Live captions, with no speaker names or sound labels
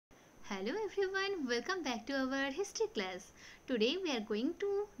Hello everyone, welcome back to our history class. Today we are going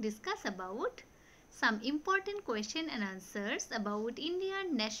to discuss about some important question and answers about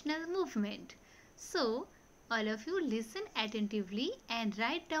Indian national movement. So, all of you listen attentively and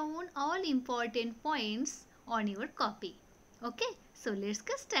write down all important points on your copy. Okay, so let's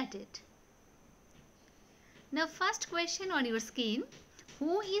get started. Now first question on your screen,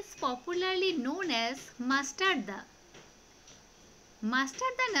 who is popularly known as Mastarda?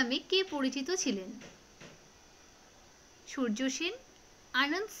 মাস্টারদা নামে কে পরিচিত ছিলেন? সূর্য সেন,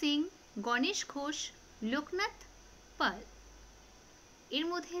 আনন্দ সিং, গণেশ ঘোষ, লোকনাথ পাল। এর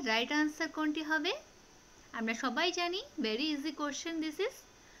মধ্যে right answer কোনটি হবে? আমরা সবাই জানি, very easy question this is.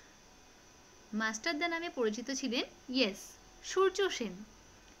 মাস্টারদা নামে পরিচিত ছিলেন ইয়েস সূর্য সেন।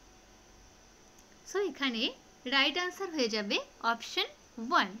 সো এখানে রাইট আনসার হয়ে যাবে অপশন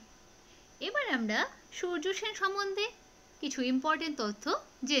 1। এবার আমরা সূর্য সেন সম্বন্ধে কিছু ইম্পর্টেন্ট তথ্য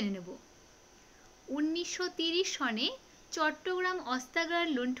জেনে নেব। 1930 সনে চট্টগ্রাম অস্ত্রাগার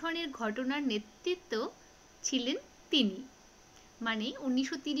লুণ্ঠনের ঘটনার নেতৃত্ব ছিলেন তিনি। মানে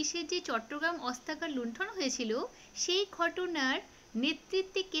 1930-এ যে চট্টগ্রাম অস্ত্রাগার লুণ্ঠন হয়েছিল সেই ঘটনার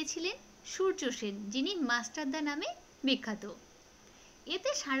নেতৃত্বে কে ছিলেন? সূর্য সেন, যিনি মাস্টারদা নামে বিখ্যাত। এতে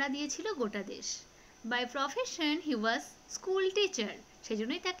সাড়া দিয়েছিল গোটা দেশ। By profession he was school teacher,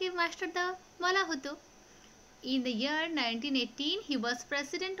 সেজন্যই তাকে মাস্টারদা বলা হতো। In the year 1918, he was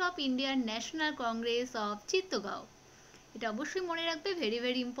president of Indian National Congress of Chittagong. এটা অবশ্যই মনে রাখবে, ভেরি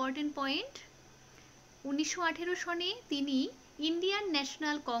ভেরি ইম্পর্টেন্ট পয়েন্ট। 1918 সনে তিনি ইন্ডিয়ান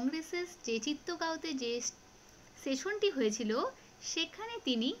ন্যাশনাল কংগ্রেসের যে চিত্তগাঁওতে যে সেশনটি হয়েছিল সেখানে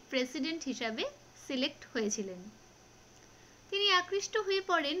তিনি প্রেসিডেন্ট হিসাবে সিলেক্ট হয়েছিলেন। তিনি আকৃষ্ট হয়ে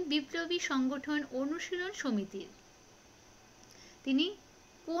পড়েন বিপ্লবী সংগঠন অনুশীলন সমিতির। তিনি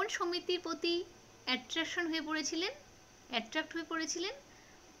কোন সমিতির প্রতি অ্যাট্রাক্ট হয়ে পড়েছিলেন?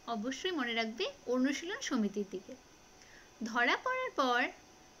 অবশ্যই মনে রাখবে অনুশীলন সমিতির দিকে। ধরা পড়ার পর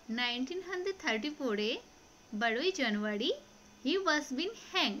 1934-এ 12ই জানুয়ারি হি ওয়াজ বিন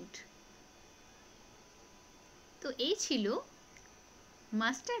হ্যাংড। তো এই ছিল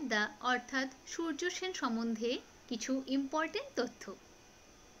মাস্টারদা অর্থাৎ সূর্য সেন সম্বন্ধে কিছু ইম্পর্টেন্ট তথ্য।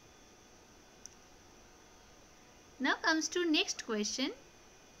 Now comes to next question.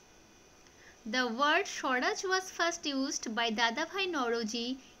 The word Swaraj was first used by Dadabhai Naoroji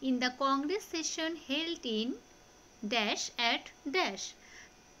in the Congress session held in dash at dash.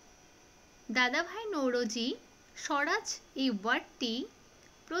 দাদাভাই নওরোজি স্বরাজ এই ওয়ার্ডটি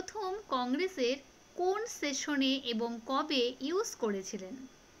প্রথম কংগ্রেসের কোন সেশনে এবং কবে ইউজ করেছিলেন?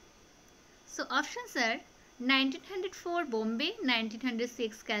 So options R 1904 Bombay,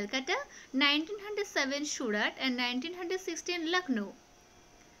 1906 Calcutta, 1907 Surat and 1916 Lucknow.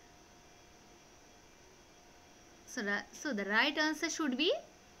 So the right answer should be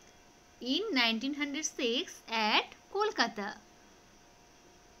in 1906 at Kolkata.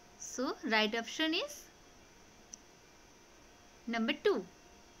 So right option is number 2.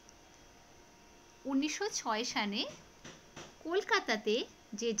 1906 সালে কলকাতাতে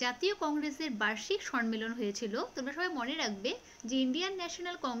যে জাতীয় কংগ্রেসের বার্ষিক সম্মেলন হয়েছিল, তোমরা সবাই মনে রাখবে যে ইন্ডিয়ান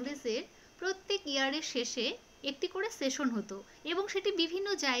ন্যাশনাল কংগ্রেসের প্রত্যেক ইয়ারের শেষে একটি করে সেশন হতো এবং সেটি বিভিন্ন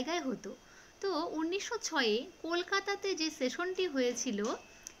জায়গায় হতো। তো 1906-এ কলকাতাতে যে সেশনটি হয়েছিল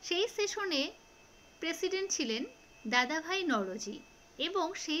সেই সেশনে প্রেসিডেন্ট ছিলেন দাদাভাই নওরোজি এবং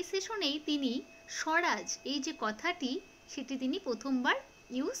সেই সেশনেই তিনি স্বরাজ এই যে কথাটি সেটি তিনি প্রথমবার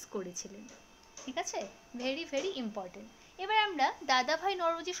ইউজ করেছিলেন। ঠিক আছে, ভেরি ভেরি ইম্পর্টেন্ট। এবার আমরা দাদাভাই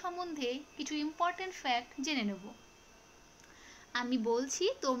নওরোজি সম্বন্ধে কিছু ইম্পর্টেন্ট ফ্যাক্ট জেনে নেব। আমি বলছি,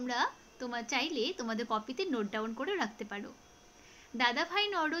 তোমার চাইলে তোমাদের কপিতে নোট ডাউন করে রাখতে পারো। দাদাভাই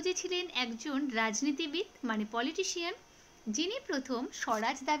নওরোজি ছিলেন একজন রাজনীতিবিদ মানে পলিটিশিয়ান, যিনি প্রথম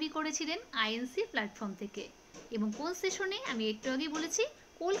স্বরাজ দাবি করেছিলেন আইএনসি প্ল্যাটফর্ম থেকে। এবং কোন সেশনে? আমি একটু আগে বলেছি,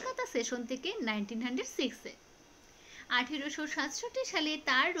 কলকাতা সেশন থেকে 1906-এ। 1867 সালে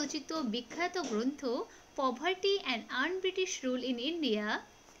তার রচিত বিখ্যাত গ্রন্থ poverty and An British rule in India,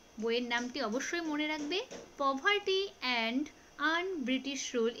 বইয়ের নামটি অবশ্যই মনে রাখবে, poverty and An British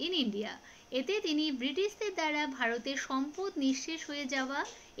rule in India. এতে তিনি ব্রিটিশদের দ্বারা ভারতের সম্পদ নিঃশেষ হয়ে যাওয়া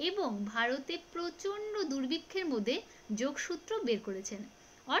এবং ভারতে প্রচণ্ড দুর্ভিক্ষের মধ্যে যোগসূত্র বের করেছেন,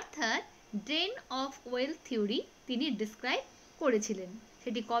 অর্থাৎ ড্রেন অফ ওয়েলথ থিওরি তিনি ডিসক্রাইব করেছিলেন।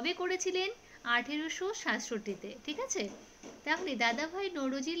 সেটি কবে করেছিলেন? 1867-তে। ঠিক আছে, তাহলে দাদাভাই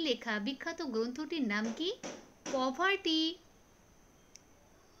নওরোজির লেখা বিখ্যাত গ্রন্থটির নাম কি?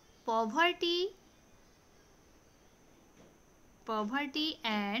 Poverty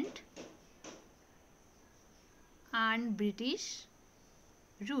and An British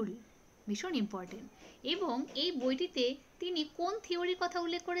rule. ভীষণ ইম্পর্টেন্ট। এবং এই বইটিতে তিনি কোন থিওরির কথা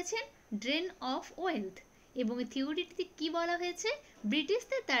উল্লেখ করেছেন? Drain of wealth. এবং এই থিওরিটিতে কি বলা হয়েছে?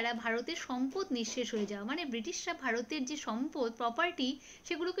 ব্রিটিশদের দ্বারা ভারতের সম্পদ নিঃশেষ হয়ে যাওয়া, মানে ব্রিটিশরা ভারতের যে সম্পদ প্রপার্টি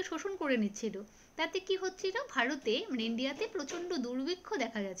সেগুলোকে শোষণ করে নিচ্ছিল। তাতে কি হচ্ছিল? ভারতে মানে ইন্ডিয়াতে প্রচণ্ড দুর্ভিক্ষ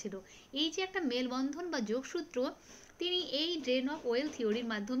দেখা গেছিল। এই যে একটা মেলবন্ধন বা যোগসূত্র তিনি এই ড্রেন অফ ওয়েলথ থিওরির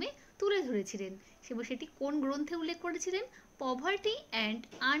মাধ্যমে তুলে ধরেছিলেন। সেটি কোন গ্রন্থে উল্লেখ করেছিলেন? Poverty and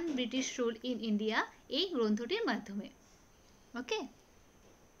un-British rule in India, এই গ্রন্থটির মাধ্যমে। ওকে,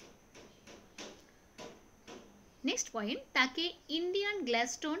 নেক্সট পয়েন্ট, তাকে ইন্ডিয়ান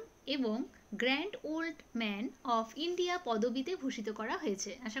গ্ল্যাডস্টোন এবং grand old man of India পদবিতে ভূষিত করা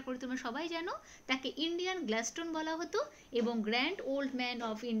হয়েছে। আশা করি তোমরা সবাই জানো তাকে ইন্ডিয়ান গ্ল্যাডস্টোন বলা হতো এবং grand old man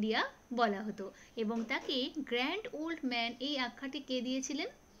of India বলা হতো। এবং তাকে গ্র্যান্ড ওল্ড ম্যান এই আখ্যাটি কে দিয়েছিলেন?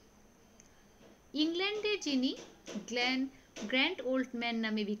 ইংল্যান্ডের যিনি গ্র্যান্ড ওল্ড ম্যান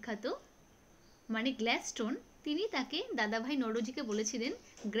নামে বিখ্যাত, মানে গ্ল্যাডস্টোন, তিনি তাকে দাদাভাই নওরোজিকে বলেছিলেন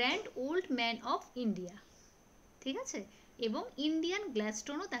grand old man of India. ঠিক আছে, এবং ইন্ডিয়ান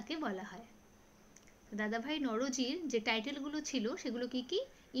গ্ল্যাডস্টোনও তাকে বলা হয়। দাদাভাই নওরোজির যে টাইটেলগুলো ছিল সেগুলো কি কি?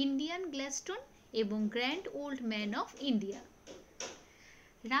 ইন্ডিয়ান গ্ল্যাডস্টোন এবং grand old man of India.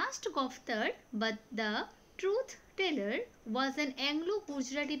 Rushed গফতার বা the truth teller was an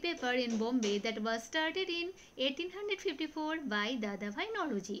Anglo-Gujarati paper in Bombay that was started in 1854 by দাদাভাই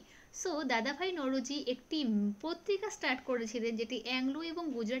নওরোজি। সো দাদাভাই নওরোজি একটি পত্রিকা স্টার্ট করেছিলেন যেটি অ্যাংলো এবং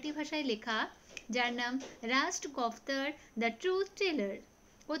গুজরাটি ভাষায় লেখা, যার নাম রাস্ট গফতার দ্য ট্রুথ টেলার।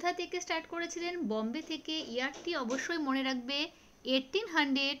 কোথা থেকে স্টার্ট করেছিলেন? বম্বে থেকে। ইয়ারটি অবশ্যই মনে রাখবে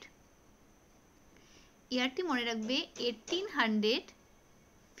 1800, ইয়ারটি মনে রাখবে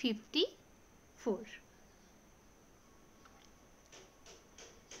 1854।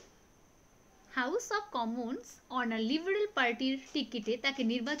 House of Commons on a liberal পার্টির টিকিটে তাকে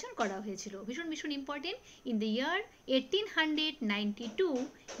নির্বাচন করা হয়েছিল। ভীষণ ভীষণ important. In the year 1892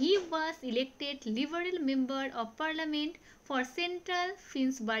 he was elected liberal member of parliament for central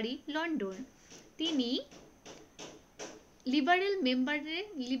ফিন্সবারি, London. তিনি লিবারেল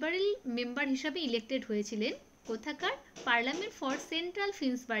মেম্বার হিসাবে ইলেক্টেড হয়েছিলেন। কোথাকার? পার্লামেন্ট ফর সেন্ট্রাল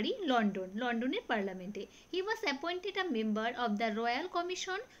ফিন্সবারি, লন্ডনের পার্লামেন্টে। হি was appointed a member of the royal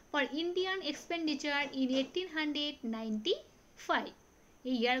commission for Indian expenditure in 1895।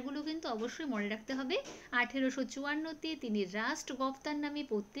 এই ইয়ারগুলো কিন্তু অবশ্যই মনে রাখতে হবে। 1854-তে তিনি রাস্ট গফতার নামে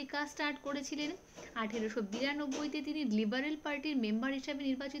পত্রিকা স্টার্ট করেছিলেন। 1892-তে তিনি লিবারেল পার্টির মেম্বার হিসাবে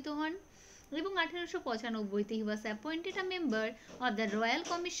নির্বাচিত হন এবং 1895-তে হি was appointed a member of the royal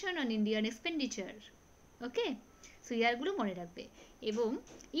commission on Indian expenditure. Okay, so ইয়ারগুলো মনে রাখবে। এবং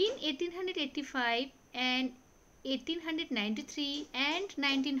ইন 1885 অ্যান্ড 1893 অ্যান্ড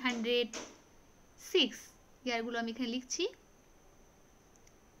 1906, ইয়ারগুলো আমি এখানে লিখছি।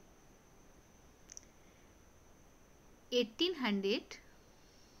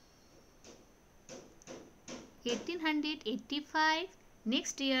 1885,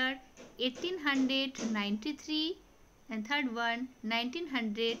 next year 1893 and third one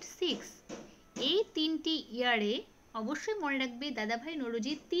 1906। এই তিনটি ইয়ারে অবশ্যই মনে রাখবে দাদাভাই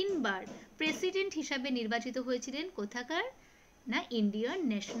নওরোজি 3 বার প্রেসিডেন্ট হিসাবে নির্বাচিত হয়েছিলেন। কোথাকার? না, ইন্ডিয়ান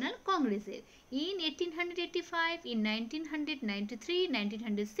ন্যাশনাল কংগ্রেসের। In 1885, in 1993,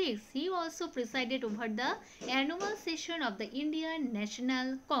 1906 he also presided over the annual session of the Indian National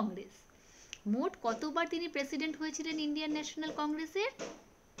Congress। মোট কতবার তিনি প্রেসিডেন্ট হয়েছিলেন ইন্ডিয়ান ন্যাশনাল কংগ্রেসের?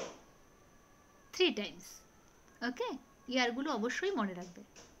 3 টাইমস। ওকে, ইয়ারগুলো অবশ্যই মনে রাখবে।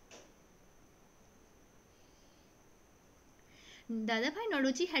 দাদাভাই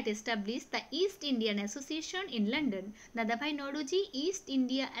Naoroji had established the East Indian Association in London। দাদাভাই Naoroji east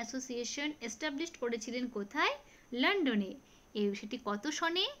India association established করেছিলেন কোথায়? লন্ডনে। সেটি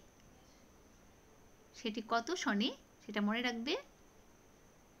কত সনে? সেটা মনে রাখবে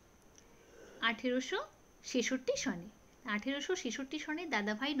 1866 সনে। 1866 সনে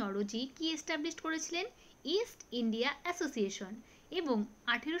দাদাভাই নওরোজি কি এস্টাবলিশড করেছিলেন? East India association. এবং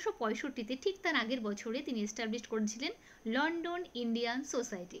 1865-তে ঠিক তার আগের বছরে তিনি এস্টাবলিশড করেছিলেন লন্ডন ইন্ডিয়ান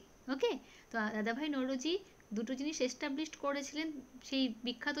সোসাইটি। ওকে, তো দাদাভাই নওরোজি দুটো জিনিস এস্টাবলিশড করেছিলেন। সেই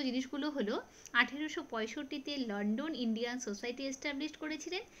বিখ্যাত জিনিসগুলো হলো 1865-তে লন্ডন ইন্ডিয়ান সোসাইটি এস্টাবলিশড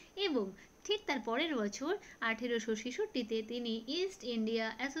করেছিলেন এবং ঠিক তার পরের বছর 1866-তে তিনি ইস্ট ইন্ডিয়া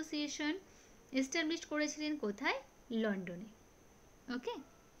অ্যাসোসিয়েশন এস্টাবলিশড করেছিলেন কোথায়? লন্ডনে। ওকে,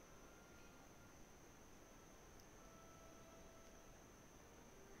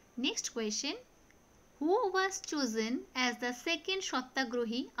 next question, who was chosen as the second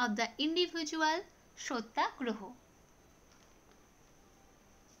satyagrahi of the individual satyagraha?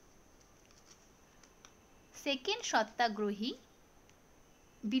 Second satyagrahi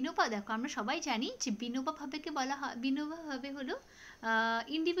Vinoba, দেখো আমরা সবাই জানি যে বিনোবা ভাবেকে বলা হয়, বিনোবা ভাবে হলো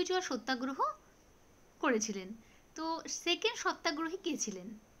ইন্ডিভিজুয়াল সত্যাগ্রহ করেছিলেন। তো সেকেন্ড সত্যাগ্রহী কে ছিলেন,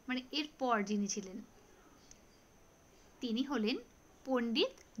 মানে এরপর যিনি ছিলেন, তিনি হলেন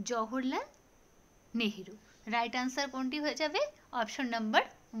পণ্ডিত জওহরলাল নেহেরু। রাইট আনসার কোনটি হয়ে যাবে? Option number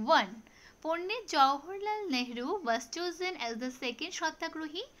 1। Pandit Jawaharlal Nehru was chosen as the second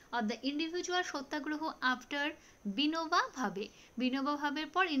Satyagrahi of the individual Satyagraha after Vinoba Bhave. Vinoba Bhaver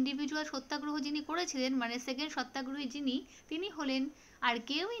পর ইন্ডিভিজুয়াল সত্যাগ্রহ যিনি করেছিলেন, মানে সেকেন্ড সত্যাগ্রহী যিনি, তিনি হলেন আর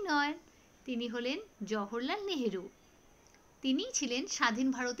কেউই নয়, তিনি হলেন জওহরলাল নেহেরু। তিনি ছিলেন স্বাধীন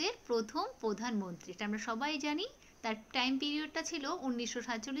ভারতের প্রথম প্রধানমন্ত্রী, এটা আমরা সবাই জানি। তার টাইম পিরিয়ডটা ছিল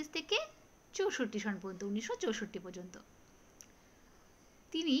 1947 থেকে 64 সন পর্যন্ত, 1964 পর্যন্ত।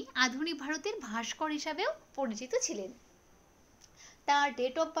 তিনি আধুনিক ভারতের ভাস্কর হিসাবেও পরিচিত ছিলেন। তার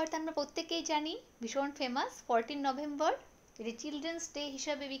ডেট অফ বার্থ আমরা প্রত্যেকেই জানি, ভীষণ ফেমাস, 14 নভেম্বর। এটি চিলড্রেন্স ডে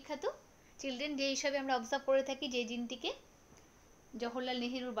হিসাবে বিখ্যাত। চিলড্রেন ডে হিসাবে আমরা অবজার্ভ করে থাকি যে দিনটিকে, জওহরলাল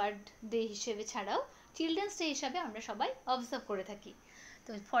নেহেরুর বার্থডে হিসেবে ছাড়াও চিলড্রেন্স ডে হিসাবে আমরা সবাই অবজার্ভ করে থাকি।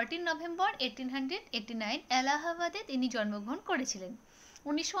 তো 14 নভেম্বর 1889 এলাহাবাদে তিনি জন্মগ্রহণ করেছিলেন।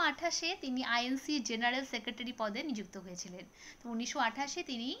 1928-এ তিনি আইএনসি জেনারেল সেক্রেটারি পদে নিযুক্ত হয়েছিলেন। তো 1928-এ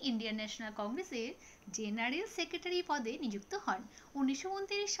তিনি ইন্ডিয়ান ন্যাশনাল কংগ্রেসের জেনারেল সেক্রেটারি পদে নিযুক্ত হন।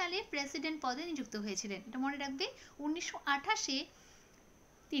 1929 সালে প্রেসিডেন্ট পদে নিযুক্ত হয়েছিলেন। এটা মনে রাখবে, 1928-এ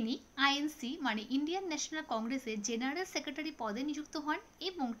তিনি আইএনসি মানে ইন্ডিয়ান ন্যাশনাল কংগ্রেসের জেনারেল সেক্রেটারি পদে নিযুক্ত হন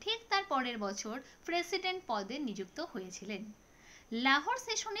এবং ঠিক তার পরের বছর প্রেসিডেন্ট পদে নিযুক্ত হয়েছিলেন। লাহোর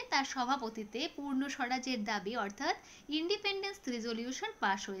সেশনে তার সভাপতিত্বে পূর্ণ স্বরাজের দাবি অর্থাৎ ইন্ডিপেন্ডেন্স রেজলিউশন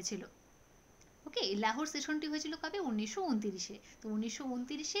পাশ হয়েছিল। ওকে, লাহোর সেশনটি হয়েছিল কবে? 1929-এ। তো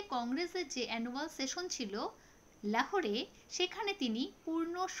 1929-এ কংগ্রেসের যে অ্যানুয়াল সেশন ছিল লাহোরে, সেখানে তিনি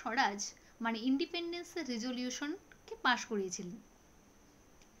পূর্ণ স্বরাজ মানে ইন্ডিপেন্ডেন্স রেজলিউশনকে পাশ করিয়েছিলেন।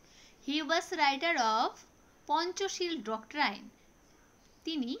 হি ওয়াজ রাইটার অফ পঞ্চশীল ডক্ট্রাইন।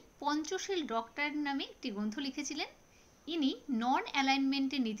 তিনি পঞ্চশীল ডক্ট্রাইন নামে একটি গ্রন্থ লিখেছিলেন। ইনি নন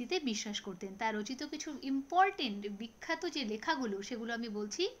অ্যালাইনমেন্টের নীতিতে বিশ্বাস করতেন। তার রচিত কিছু ইম্পর্টেন্ট বিখ্যাত যে লেখাগুলো সেগুলো আমি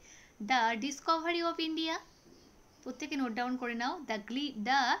বলছি। দ্য ডিসকভারি অফ ইন্ডিয়া, প্রত্যেকে নোট ডাউন করে নাও।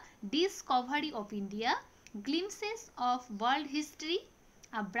 The Discovery of India, glimpses of world history,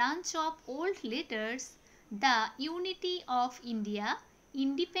 a branch of old letters, the unity of India,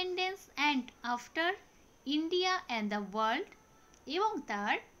 independence and after India and the world, এবং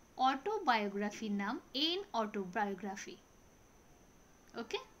তার অটোবায়োগ্রাফির নাম এন অটোবায়োগ্রাফি।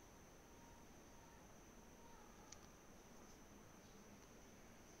 ওকে,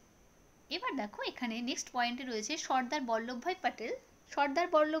 এবার দেখো এখানে next পয়েন্টে রয়েছে সর্দার বল্লভভাই প্যাটেল। সর্দার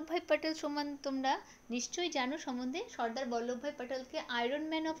বল্লভভাই প্যাটেল সম্বন্ধে তোমরা নিশ্চয়ই জানো সম্বন্ধে। Sardar Vallabhbhai প্যাটেলকে iron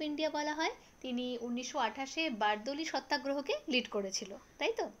man of India বলা হয়। তিনি 1928-এ বারদৌলি সত্যাগ্রহকে লিড করেছিল,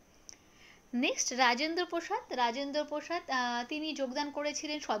 তাই তো। নেক্সট রাজেন্দ্র প্রসাদ। রাজেন্দ্র প্রসাদ তিনি যোগদান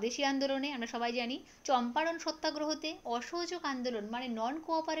করেছিলেন স্বদেশী আন্দোলনে, আমরা সবাই জানি, চম্পারণ সত্যাগ্রহতে, অসহযোগ আন্দোলন মানে নন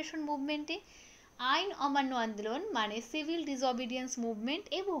কোঅপারেশন মুভমেন্টে, আইন অমান্য আন্দোলন মানে সিভিল ডিসঅবিডিয়েন্স মুভমেন্ট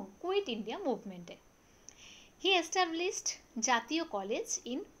এবং কুইট ইন্ডিয়া মুভমেন্টে। হি এস্টাবলিশড জাতীয় কলেজ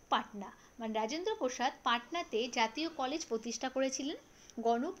ইন পাটনা, মানে রাজেন্দ্র প্রসাদ পাটনাতে জাতীয় কলেজ প্রতিষ্ঠা করেছিলেন।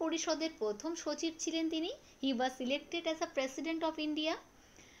 গণপরিষদের প্রথম সচিব ছিলেন তিনি। হি ওয়াজ selected as a president of India.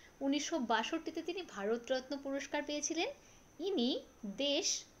 1962-তে তিনি ভারতরত্ন পুরস্কার পেয়েছিলেন। ইনি দেশ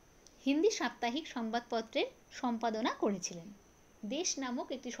হিন্দি সাপ্তাহিক সংবাদপত্রের সম্পাদনা করেছিলেন। দেশ নামক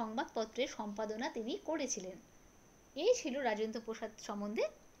একটি সংবাদপত্রের সম্পাদনা তিনি করেছিলেন। এই ছিল রাজেন্দ্র প্রসাদ সম্বন্ধে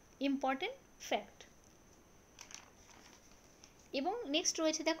ইম্পর্টেন্ট ফ্যাক্ট। এবং নেক্সট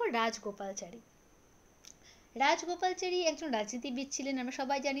রয়েছে দেখো রাজগোপালচারী। রাজগোপালচারী একজন রাজনীতিবিদ ছিলেন, আমরা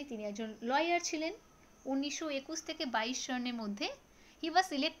সবাই জানি। তিনি একজন লয়ার ছিলেন। 1921 থেকে 22 সনের মধ্যে he was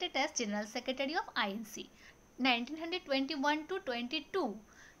elected as General Secretary of INC. 1921 to 22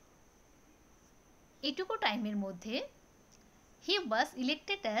 এটুকু টাইমের মধ্যে he was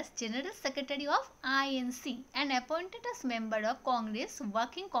elected as General Secretary of INC and appointed as member of Congress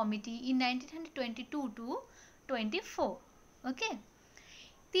Working Committee in 1922 to 24. Okay,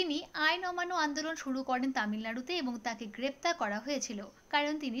 তিনি আইন অমান্য আন্দোলন শুরু করেন তামিলনাড়ুতে এবং তাকে গ্রেপ্তার করা হয়েছিল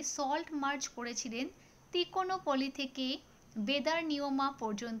কারণ তিনি সল্ট মার্চ করেছিলেন তিকোনোপলি থেকে বেদার নিয়মা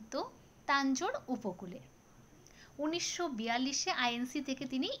পর্যন্ত তাঞ্জোর উপকূলে। 1942-এ আইএনসি থেকে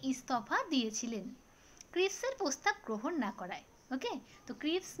তিনি ইস্তফা দিয়েছিলেন ক্রিপসের প্রস্তাব গ্রহণ না করায়। ওকে, তো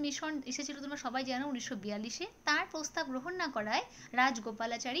ক্রিপস মিশন এসেছিল তোমরা সবাই জানো 1942-এ। তার প্রস্তাব গ্রহণ না করায়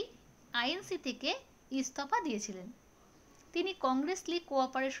রাজগোপালাচারী আইএনসি থেকে ইস্তফা দিয়েছিলেন। তিনি কংগ্রেস লীগ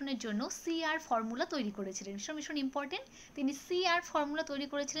কোঅপারেশনের জন্য সিআর ফর্মুলা তৈরি করেছিলেন। ভীষণ ইম্পর্টেন্ট, তিনি সিআর ফর্মুলা তৈরি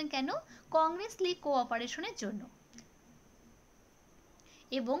করেছিলেন কেন? কংগ্রেস লীগ কোঅপারেশনের জন্য।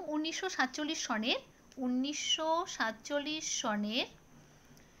 এবং 1947 সনের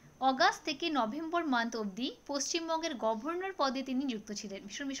অগাস্ট থেকে নভেম্বর মান্থ অবধি পশ্চিমবঙ্গের গভর্নর পদে তিনি নিযুক্ত ছিলেন।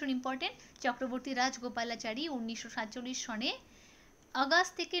 ভীষণ ভীষণ ইম্পর্টেন্ট। চক্রবর্তী রাজগোপালাচারী 1947 সনে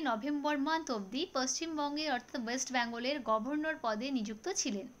আগস্ট থেকে নভেম্বর মান্থ অবধি পশ্চিমবঙ্গের অর্থাৎ ওয়েস্ট বেঙ্গলের গভর্নর পদে নিযুক্ত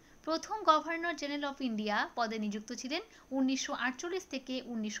ছিলেন। প্রথম গভর্নর জেনারেল অফ ইন্ডিয়া পদে নিযুক্ত ছিলেন 1948 থেকে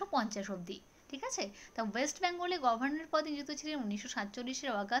 1950 অবধি। ঠিক আছে, তা ওয়েস্ট বেঙ্গলে গভর্নর পদে নিযুক্ত ছিলেন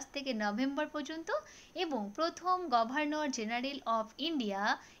 1947 আগস্ট থেকে নভেম্বর পর্যন্ত, এবং প্রথম গভর্নর জেনারেল অফ ইন্ডিয়া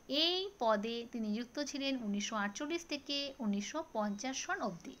এই পদে তিনি নিযুক্ত ছিলেন 1948 থেকে 1950 সন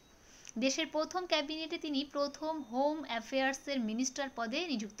অবধি। দেশের প্রথম ক্যাবিনেটে তিনি প্রথম হোম অ্যাফেয়ার্সের মিনিস্টার পদে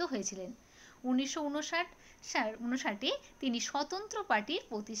নিযুক্ত হয়েছিলেন। 1959 তিনি স্বতন্ত্র পার্টির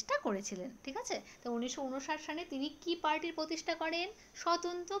প্রতিষ্ঠা করেছিলেন। ঠিক আছে, তো 1959 সালে তিনি কি পার্টির প্রতিষ্ঠা করেন?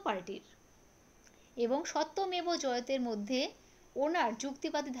 স্বতন্ত্র পার্টির। এবং সত্যমেব জয়তের মধ্যে ওনার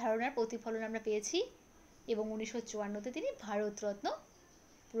যুক্তিবাদী ধারণার প্রতিফলন আমরা পেয়েছি, এবং 1954 তিনি ভারতরত্ন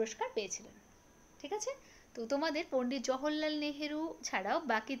পুরস্কার পেয়েছিলেন। ঠিক আছে, তো তোমাদের পণ্ডিত জওহরলাল নেহেরু ছাড়াও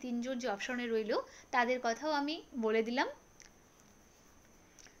বাকি তিনজন যে অপশনে রইল তাদের কথাও আমি বলে দিলাম।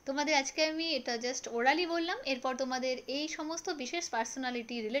 তোমাদের আজকে আমি এটা জাস্ট ওরালি বললাম, এরপর তোমাদের এই সমস্ত বিশেষ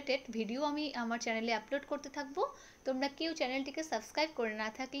পার্সোনালিটি রিলেটেড ভিডিও আমি আমার চ্যানেলে আপলোড করতে থাকবো। তোমরা কেউ চ্যানেলটিকে সাবস্ক্রাইব করে না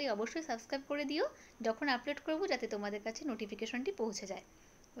থাকলে অবশ্যই সাবস্ক্রাইব করে দিও, যখন আপলোড করবো যাতে তোমাদের কাছে নোটিফিকেশনটি পৌঁছে যায়।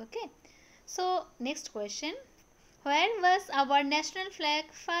 ওকে, so next question, where was our national flag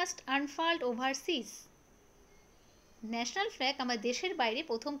first আনফার্লড overseas? National flag আমার দেশের বাইরে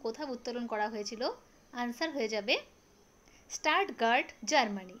প্রথম কোথাও উত্তোলন করা হয়েছিল? আনসার হয়ে যাবে স্টার্টগার্ট,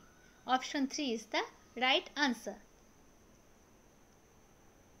 Germany. Option 3 is the right answer.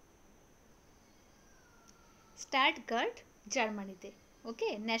 স্টার্টগার্ট, জার্মানিতে। ওকে,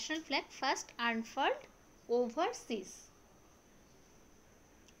 ন্যাশনাল ফ্ল্যাগ ফার্স্ট আনফার্লড ওভারসিজ,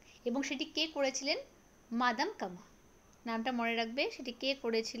 এবং সেটি কে করেছিলেন? মাদাম কামা। নামটা মনে রাখবে, সেটি কে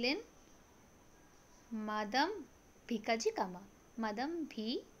করেছিলেন? মাদাম ভিকাজি কামা, মাদাম ভি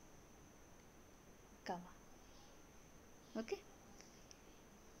কামা। ওকে,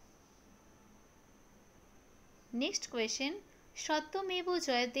 next question, সত্যমেব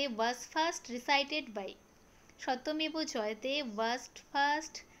Jayate was first recited by? সত্যমেব Jayate was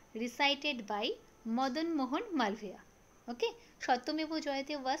first recited by Madan Mohan Malaviya. Okay, সত্যমেব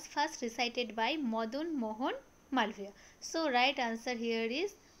Jayate was first recited by Madan Mohan Malaviya. So right answer here is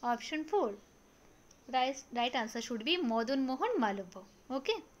option 4. Right answer should be Madan Mohan Malviya.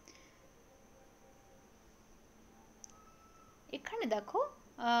 ওকে, এখানে দেখো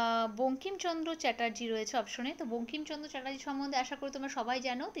বঙ্কিমচন্দ্র চ্যাটার্জি রয়েছে অপশনে। তো বঙ্কিমচন্দ্র চ্যাটার্জি সম্বন্ধে আশা করি তোমরা সবাই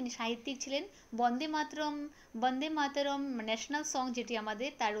জানো, তিনি সাহিত্যিক ছিলেন। বন্দে মাতরম ন্যাশনাল সং যেটি আমাদের,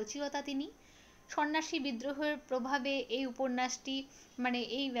 তার রচয়িতা তিনি। সন্ন্যাসী বিদ্রোহের প্রভাবে এই উপন্যাসটি, মানে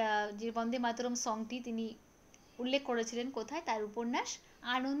এই যে বন্দে মাতরম সংটি তিনি উল্লেখ করেছিলেন কোথায়? তার উপন্যাস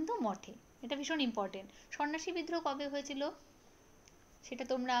আনন্দ মঠে। এটা ভীষণ ইম্পর্টেন্ট। সন্ন্যাসী বিদ্রোহ কবে হয়েছিল সেটা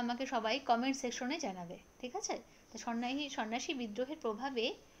তোমরা আমাকে সবাই কমেন্ট সেকশনে জানাবে। ঠিক আছে, তো সন্ন্যাসী বিদ্রোহের প্রভাবে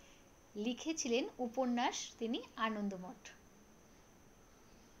লিখেছিলেন উপন্যাস তিনি আনন্দমঠ,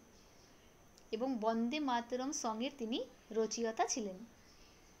 এবং বন্দে মাতরম সঙ্গের তিনি রচয়িতা ছিলেন।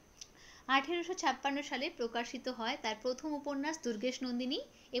 1856 সালে প্রকাশিত হয় তার প্রথম উপন্যাস দুর্গেশ নন্দিনী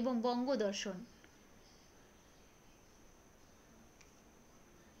এবং বঙ্গদর্শন,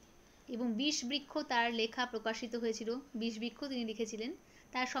 এবং 20 বৃক্ষ তার লেখা প্রকাশিত হয়েছিল। 20 বৃক্ষ তিনি লিখেছিলেন।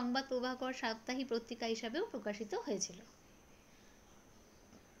 তার সংবাদ প্রভাকর সাপ্তাহিক পত্রিকা হিসাবেও প্রকাশিত হয়েছিল।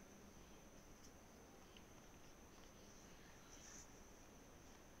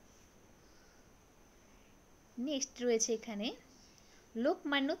 নেক্সট রয়েছে এখানে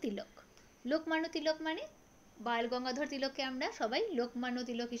লোকমান্য তিলক। লোকমান্য তিলক মানে বাল গঙ্গাধর তিলককে আমরা সবাই লোকমান্য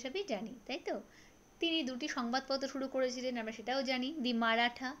তিলক হিসাবেই জানি, তাই তো? তিনি দুটি সংবাদপত্র শুরু করেছিলেন, আমরা সেটাও জানি। দি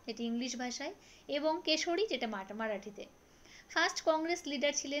মারাঠা, যেটি ইংলিশ ভাষায়, এবং কেশরী, যেটা মারাঠিতে। ফার্স্ট কংগ্রেস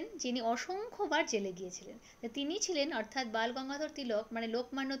লিডার ছিলেন যিনি অসংখ্যবার জেলে গিয়েছিলেন। তিনি ছিলেন, অর্থাৎ বাল গঙ্গাধর তিলক মানে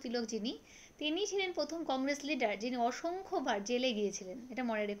লোকমান্য তিলক যিনি, তিনি ছিলেন প্রথম কংগ্রেস লিডার যিনি অসংখ্যবার জেলে গিয়েছিলেন। এটা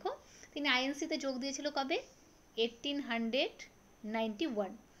মনে রেখো। তিনি আইএনসিতে যোগ দিয়েছিল কবে?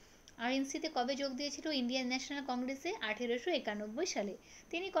 1891। আইএনসিতে কবে যোগ দিয়েছিল? ইন্ডিয়ান ন্যাশনাল কংগ্রেসে 1891 সালে।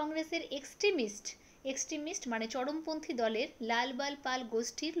 তিনি কংগ্রেসের এক্সট্রিমিস্ট মানে চরমপন্থী দলের লালবাল পাল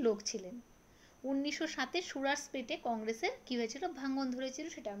গোষ্ঠীর লোক ছিলেন। 1907 সুরাট স্প্লিটে কংগ্রেসের কী হয়েছিল? ভাঙন ধরেছিল,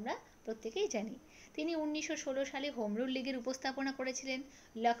 সেটা আমরা প্রত্যেকেই জানি। তিনি 1916 সালে হোম রুল লীগের উপস্থাপনা করেছিলেন।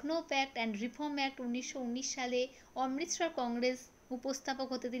 Lucknow pact and reform act 1919 সালে অমৃতসর কংগ্রেস উপস্থাপক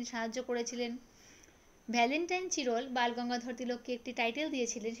হতে তিনি সাহায্য করেছিলেন। ভ্যালেন্টাইন চিরল বাল গঙ্গাধর তিলককে একটি টাইটেল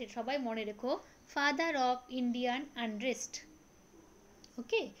দিয়েছিলেন, সেটা সবাই মনে রেখো, ফাদার অফ ইন্ডিয়ান আনরেস্ট।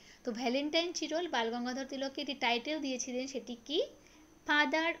 ওকে, তো ভ্যালেন্টাইন চিরল বালগঙ্গাধর তিলককে একটি টাইটেল দিয়েছিলেন, সেটি কি?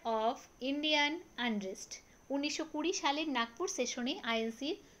 Father of Indian unrest. 1920 সালের নাগপুর সেশনে আইএনসি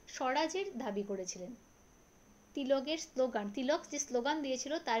স্বরাজের দাবি করেছিলেন। তিলকের স্লোগান, তিলক যে স্লোগান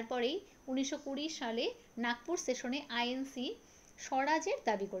দিয়েছিল তারপরেই 1920 সালে নাগপুর সেশনে আইএনসি স্বরাজের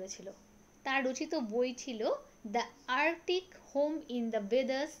দাবি করেছিল। তার রচিত বই ছিল the Arctic home in the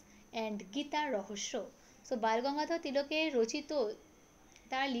Vedas and Gita রহস্য। সো বালগঙ্গাধর তিলকের রচিত,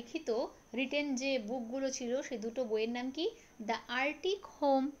 তার লিখিত রিটেন যে বুকগুলো ছিল সেই দুটো বইয়ের নাম কি? The Arctic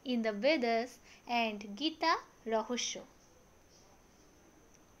home in the Vedas and Gita রহস্য।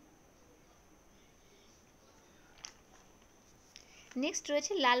 নেক্সট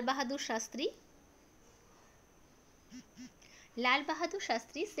রয়েছে লাল বাহাদুর শাস্ত্রী। লাল বাহাদুর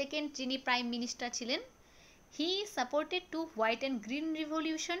শাস্ত্রী সেকেন্ড যিনি প্রাইম মিনিস্টার ছিলেন। হি supported two white and green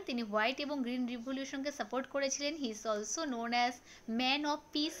revolution, তিনি হোয়াইট এবং গ্রিন রিভলিউশনকে সাপোর্ট করেছিলেন। He is also known as man of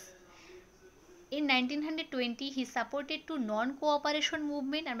piece. In 1920 he supported to non-cooperation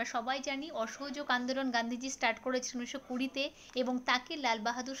movement। আমরা সবাই জানি অসহযোগ আন্দোলন গান্ধীজি স্টার্ট করেছিলেন 1920-তে এবং তাকে লাল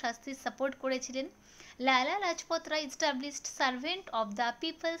বাহাদুর শাস্ত্রী সাপোর্ট করেছিলেন। Lala Lajpat Rai established servant of the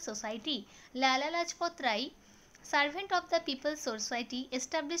people society। Lala Lajpat Rai servant of the people society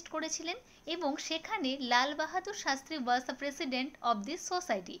established করেছিলেন এবং সেখানে Lal Bahadur Shastri was the president of this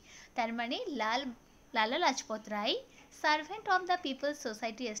society. তার মানে Lala Lajpat Rai servant of the people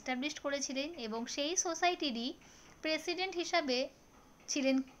society established করেছিলেন এবং সেই সোসাইটিরই প্রেসিডেন্ট হিসাবে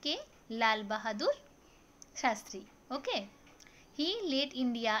ছিলেন কে? লাল বাহাদুর শাস্ত্রী। ওকে, হি lead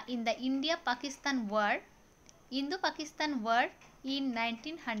India in the India Pakistan war, Indo Pakistan war in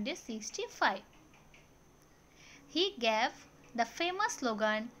 1965। He gave the famous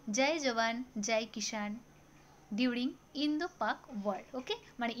slogan Jai Jawan Jai Kishan during Indo-Pak War। ওকে,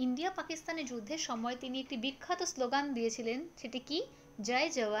 মানে India পাকিস্তানের যুদ্ধের সময় তিনি একটি বিখ্যাত স্লোগান দিয়েছিলেন, সেটি কি? জয়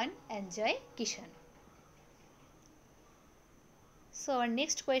জওয়ান and Joy Kisan. So our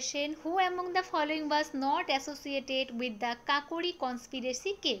next question, who among the following was not associated with the Kakori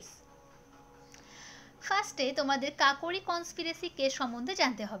conspiracy case? ফার্স্টে তোমাদের কাকোরি কনস্পিরেসি কেস সম্বন্ধে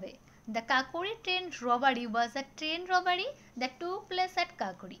জানতে হবে। The Kakori train robbery was a train robbery that took place at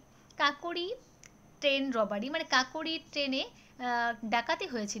Kakori। Kakori train robbery মানে কাকোরি ট্রেনে ডাকাতি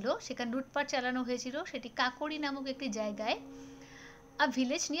হয়েছিল, সেখানে লুটপাট চালানো হয়েছিল, সেটি কাকোরি নামক একটি জায়গায়, আ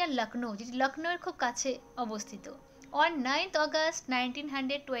ভিলেজ নিয়ার লখনৌ, যেটি লখনৌয়ের খুব কাছে অবস্থিত। On 9th August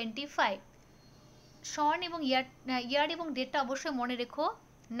 1925। সন এবং ইয়ার এবং ডেটটা অবশ্যই মনে রেখো।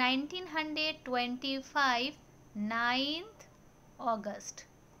 1925 9th August।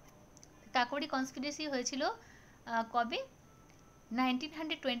 কাকোরি কনস্পিরেসি হয়েছিল কবে?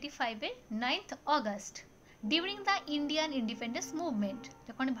 1925-এর 9th August during the Indian independence movement,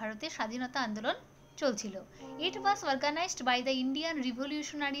 যখন ভারতের স্বাধীনতা আন্দোলন চলছিল। ইট ওয়াজ organised by the Indian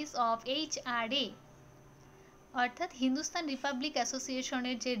রিভলিউশনারিজ of HRA, অর্থাৎ হিন্দুস্তান রিপাবলিক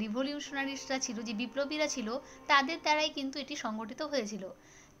অ্যাসোসিয়েশনের যে রিভলিউশনারিজরা ছিল, যে বিপ্লবীরা ছিল, তাদের দ্বারাই কিন্তু এটি সংগঠিত হয়েছিল।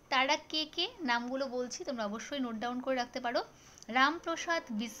 তারা কে কে? নামগুলো বলছি, তোমরা অবশ্যই নোট ডাউন করে রাখতে পারো। রামপ্রসাদ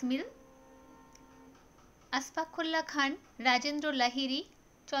বিসমিল, আসফাকুল্লাহ খান, রাজেন্দ্র লাহিড়ী,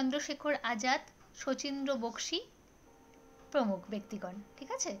 চন্দ্রশেখর আজাদ, শচীন্দ্র বক্সী প্রমুখ ব্যক্তিগণ। ঠিক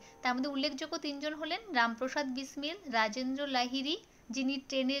আছে, তার মধ্যে উল্লেখযোগ্য তিনজন হলেন রামপ্রসাদ বিসমিল, রাজেন্দ্র লাহিড়ী যিনি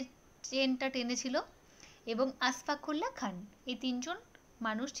ট্রেনটা টেনেছিল, এবং আসফাকুল্লাহ খান। এই তিনজন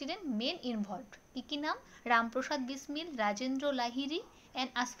মানুষ ছিলেন মেন ইনভলভড। কি কি নাম? রামপ্রসাদ বিসমিল, রাজেন্দ্র লাহিড়ী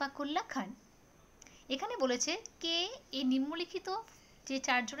অ্যান্ড আসফাকুল্লাহ খান। এখানে বলেছে কে এই নিম্নলিখিত যে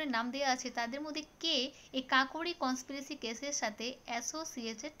চারজনের নাম দেওয়া আছে তাদের মধ্যে কে এই কাকোরি কনস্পিরেসি কেসের সাথে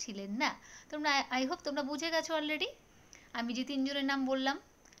অ্যাসোসিয়েটেড ছিলেন না। তোমরা আই হোপ তোমরা বুঝে গেছো অলরেডি। আমি যে তিনজনের নাম বললাম,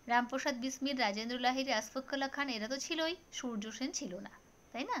 রামপ্রসাদ বিসমিল, রাজেন্দ্র লাহিড়ী, আসফাকুল্লাহ খান, এরা তো ছিলই, সূর্য সেন ছিল না,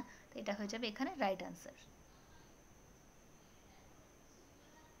 তাই না? তো এটা হয়ে যাবে এখানে right answer.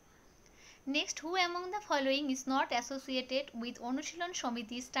 Next, who among the following is not associated with অনুশীলন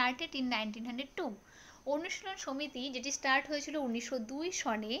সমিতি started in 1902? অনুশীলন সমিতি যেটি স্টার্ট হয়েছিল 1902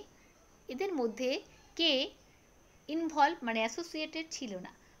 সনে, এদের মধ্যে কে ইনভলভ মানে অ্যাসোসিয়েটেড ছিল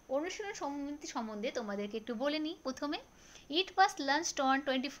না? অনুশীলন সমিতি সম্বন্ধে তোমাদেরকে একটু বলে নিই প্রথমে। ইট ওয়াজ লঞ্চড অন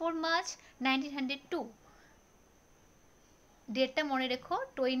 24 মার্চ 1902। ডেটটা মনে রেখো,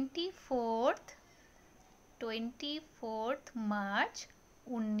 24th মার্চ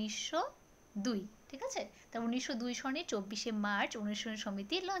 1902। ঠিক আছে, তা 1902 সনে 24শে মার্চ অনুশীলন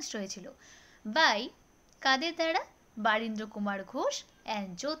সমিতি লঞ্চ হয়েছিল। বাই কাদের দ্বারা? Barindra Kumar Ghosh and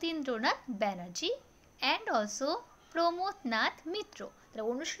Jatindranath Banerjee and also Pramod Nath মিত্র। তারা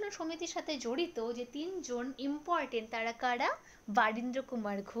অনুশীলন সমিতির সাথে জড়িত যে তিনজন ইম্পর্টেন্ট, তারা কারা? Barindra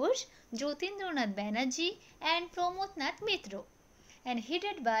Kumar Ghosh, Jatindranath Banerjee and Pramod Nath Mitra. And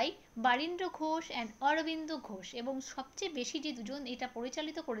headed by Barindra Ghosh and Aurobindo Ghosh. এবং সবচেয়ে বেশি যে দুজন এটা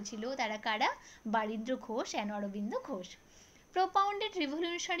পরিচালিত করেছিল তারা কারা? Barindra Ghosh and Aurobindo Ghosh. Propounded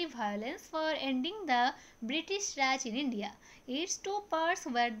revolutionary violence for ending the British Raj in India. Its two parts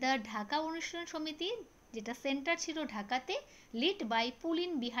were the Dhaka অনুশীলন সমিতি, যেটা সেন্টার ছিল ঢাকাতে, লিড বাই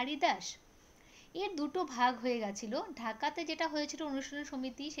পুলিন বিহারী দাস। এর দুটো ভাগ হয়ে গেছিল। ঢাকাতে যেটা হয়েছিল অনুশীলন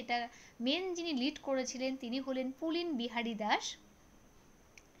সমিতি, সেটা মেন যিনি লিড করেছিলেন তিনি হলেন পুলিন Bihari Das.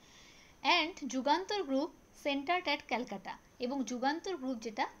 And Jugantor group centre at Calcutta. এবং যুগান্তর গ্রুপ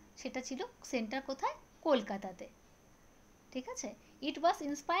যেটা, সেটা ছিল সেন্টার কোথায়? কলকাতাতে। ঠিক আছে। ইট ওয়াজ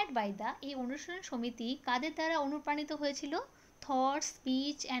ইন্সপায়ার্ড বাই দ্য, এই অনুশীলন সমিতি কাদের দ্বারা অনুপ্রাণিত হয়েছিল? Thought,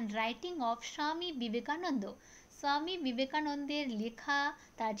 speech and writing of Swami Vivekananda. স্বামী বিবেকানন্দের লেখা,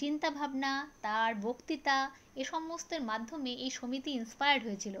 তার চিন্তাভাবনা, তার বক্তৃতা, এ সমস্তের মাধ্যমে এই সমিতি ইন্সপায়ার্ড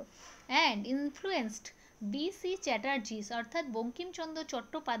হয়েছিল। And influenced BC. চ্যাটার্জিস, অর্থাৎ বঙ্কিমচন্দ্র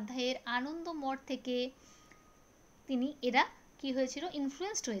চট্টোপাধ্যায়ের আনন্দমঠ থেকে এরা কি হয়েছিল?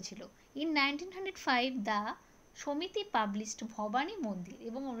 ইনফ্লুয়েন্সড হয়েছিল। ইন 1905 দ্য সমিতি পাবলিশড ভবানী মন্দির।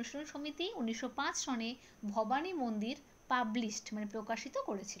 এবং অনুশীলন সমিতি 1905 সনে ভবানী মন্দির পাবলিশড মানে প্রকাশিত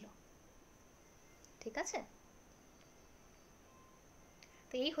করেছিল। ঠিক আছে।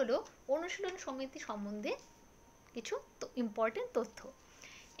 তো এই হলো অনুশীলন সমিতি সম্বন্ধে কিছু ইম্পর্টেন্ট তথ্য।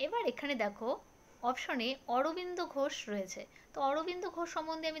 এবার এখানে দেখো অপশনে অরবিন্দ ঘোষ রয়েছে। তো অরবিন্দ ঘোষ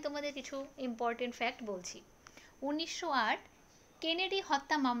সম্বন্ধে আমি তোমাদের কিছু ইম্পর্টেন্ট ফ্যাক্ট বলছি। 1908 কেনেডি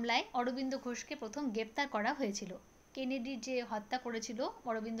হত্যা মামলায় অরবিন্দ ঘোষকে প্রথম গ্রেপ্তার করা হয়েছিল। কেনেডির যে হত্যা করেছিল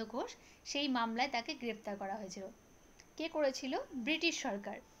অরবিন্দ ঘোষ, সেই মামলায় তাকে গ্রেপ্তার করা হয়েছিল। কে করেছিল? ব্রিটিশ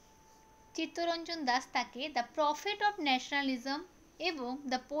সরকার। চিত্তরঞ্জন দাস তাকে দ্য প্রফেট অফ ন্যাশনালিজম এবং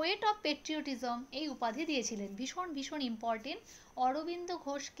দ্য পোয়েট অফ পেট্রিয়টিজম এই উপাধি দিয়েছিলেন। ভীষণ ভীষণ ইম্পর্টেন্ট। অরবিন্দ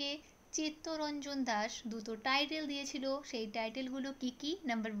ঘোষকে চিত্তরঞ্জন দাস দুটো টাইটেল দিয়েছিল। সেই টাইটেলগুলো কি কি?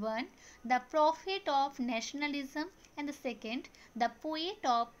 Number 1 the prophet of nationalism and the second the poet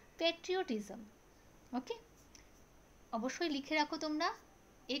of patriotism. ওকে, অবশ্যই লিখে রাখো তোমরা।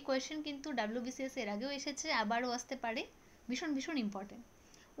 এই কোয়েশ্চেন কিন্তু WBCS এর আগেও এসেছে, আবারও আসতে পারে। ভীষণ ভীষণ ইম্পর্টেন্ট।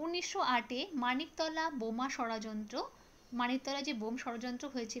 1908-এ মানিকতলা বোমা ষড়যন্ত্র, মানিকতলা যে বোম ষড়যন্ত্র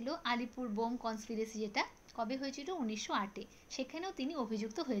হয়েছিল, আলিপুর বোম কনস্পিরেসি, যেটা কবে হয়েছিল? 1908-এ। সেখানেও তিনি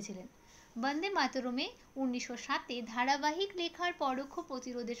অভিযুক্ত হয়েছিলেন। বন্দে মাতরমে 1907-এ ধারাবাহিক লেখার পরোক্ষ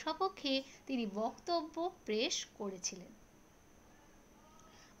প্রতিরোধের সপক্ষে তিনি বক্তব্য পেশ করেছিলেন।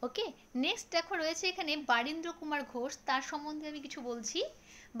 ওকে, নেক্সট দেখো রয়েছে এখানে বারীন্দ্র কুমার ঘোষ। তার সম্বন্ধে আমি কিছু বলছি।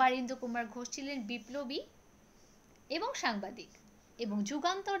 বারীন্দ্র কুমার ঘোষ ছিলেন বিপ্লবী এবং সাংবাদিক। এবং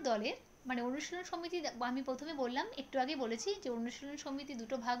যুগান্তর দলের মানে অনুশীলন সমিতি, আমি প্রথমে বললাম, একটু আগে বলেছি যে অনুশীলন সমিতি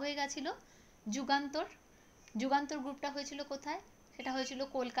দুটো ভাগ হয়ে গেছিল। যুগান্তর গ্রুপটা হয়েছিল কোথায়? সেটা হয়েছিল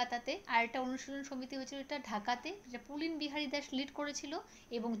কলকাতাতে। আর একটা অনুশীলন সমিতি হয়েছিল এটা ঢাকাতে, যেটা পুলিন বিহারী দাস লিড করেছিল।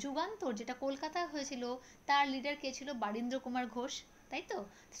 এবং যুগান্তর যেটা কলকাতায় হয়েছিল, তার লিডার কে ছিল? বারীন্দ্র কুমার ঘোষ, তাই তো?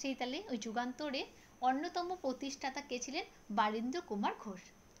 সেই তালে ওই যুগান্তরের অন্যতম প্রতিষ্ঠাতা কে ছিলেন? বারীন্দ্র কুমার ঘোষ।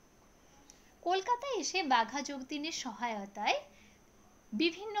 কলকাতায় এসে বাঘা যতীনের সহায়তায়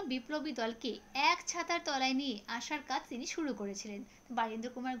বিভিন্ন বিপ্লবী দলকে এক ছাতার তলায় নিয়ে আসার কাজ তিনি শুরু করেছিলেন। বারীন্দ্র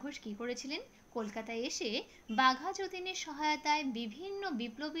কুমার ঘোষ কি করেছিলেন? কলকাতায় এসে বাঘা যতীনের সহায়তায় বিভিন্ন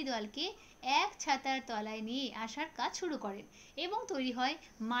বিপ্লবী দলকে এক ছাতার তলায় নিয়ে আসার কাজ শুরু করেন এবং তৈরি হয়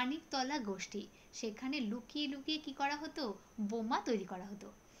মানিকতলা গোষ্ঠী। সেখানে লুকিয়ে লুকিয়ে কি করা হতো? বোমা তৈরি করা হতো।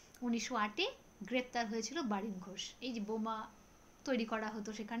 1908-এ গ্রেপ্তার হয়েছিল বারীন্দ্র ঘোষ। এই যে বোমা তৈরি করা হতো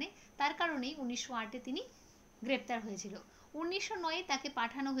সেখানে, তার কারণেই 1908-এ তিনি গ্রেপ্তার হয়েছিল। 1909-এ তাকে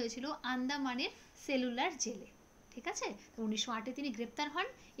পাঠানো হয়েছিল আন্দামানের সেলুলার জেলে। ঠিক আছে। 1908-এ তিনি গ্রেপ্তার হন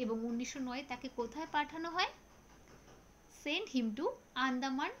এবং 1909-এ তাকে কোথায় পাঠানো হয়? Send him to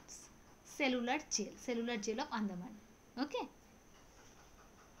Andaman cellular jail of Andaman. Okay,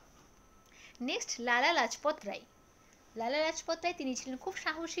 next Lala Lajpat Rai. Lala Lajpat Rai তিনি ছিলেন খুব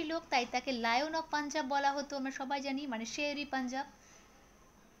সাহসী লোক, তাই তাকে লায়ন অফ পাঞ্জাব বলা হতো, আমরা সবাই জানি, মানে শের-ই পাঞ্জাব।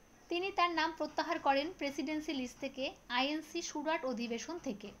 তিনি তার নাম প্রত্যাহার করেন প্রেসিডেন্সি লিস্ট থেকে আইএনসি সুরাট অধিবেশন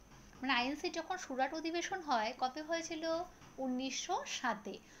থেকে। মানে আইএনসি যখন সুরাট অধিবেশন হয়, কবে হয়েছিল?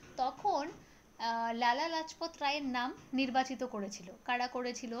 1907-এ। তখন লালা লাজপত রায়ের নাম নির্বাচিত করেছিল। কারা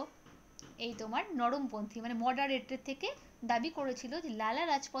করেছিল? এই তোমার নরমপন্থী মানে মডারেটের থেকে দাবি করেছিল যে লালা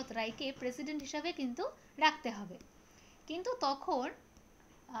লাজপত রায়কে প্রেসিডেন্ট হিসাবে কিন্তু রাখতে হবে। কিন্তু তখন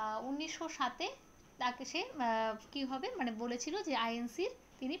 1907-এ তাকে সে কী হবে মানে বলেছিল যে আইএনসির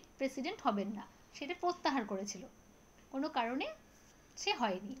তিনি প্রেসিডেন্ট হবেন না, সেটা প্রত্যাহার করেছিল। কোনো কারণে সে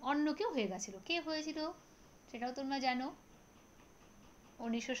হয়নি, অন্য কেউ হয়ে গেছিল। কে হয়েছিল সেটাও তোমরা জানো।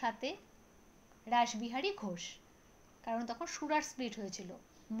 1907-এ রাসবিহারী ঘোষ। কারণ তখন সুরাট স্প্লিট হয়েছিল,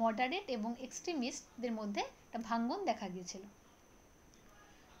 মডারেট এবং এক্সট্রিমিস্টদের মধ্যে একটা ভাঙ্গন দেখা গিয়েছিল।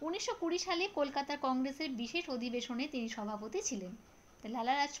 1920 সালে কলকাতার কংগ্রেসের বিশেষ অধিবেশনে তিনি সভাপতি ছিলেন।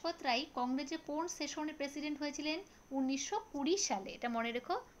 লালা লাজপত রায় কংগ্রেসের কোন সেশনে প্রেসিডেন্ট হয়েছিলেন? 1920 সালে, এটা মনে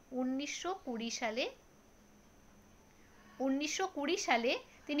রেখো। 1920 সালে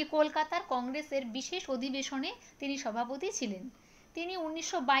তিনি কলকাতার কংগ্রেসের বিশেষ অধিবেশনে তিনি সভাপতি ছিলেন। তিনি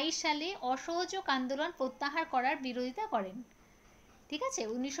 1922 সালে অসহযোগ আন্দোলন প্রত্যাহার করার বিরোধিতা করেন। ঠিক আছে,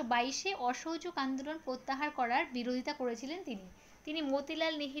 1922-এ অসহযোগ আন্দোলন প্রত্যাহার করার বিরোধিতা করেছিলেন তিনি। তিনি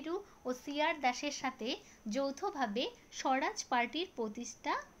মতিলাল নেহেরু ও সিআর দাসের সাথে যৌথভাবে স্বরাজ পার্টির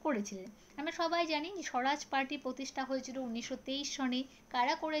প্রতিষ্ঠা করেছিলেন। আমরা সবাই জানি যে স্বরাজ পার্টি প্রতিষ্ঠা হয়েছিল 1923 সনে।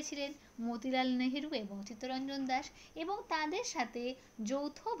 কারা করেছিলেন? মতিলাল নেহেরু এবং চিত্তরঞ্জন দাস। এবং তাদের সাথে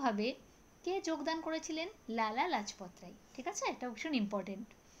যৌথভাবে কে যোগদান করেছিলেন? লালা লাজপত রায়। ঠিক আছে, এটা ভীষণ ইম্পর্টেন্ট।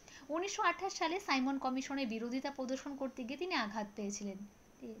 1928 সালে সাইমন কমিশনের বিরোধিতা প্রদর্শন করতে গিয়ে তিনি আঘাত পেয়েছিলেন।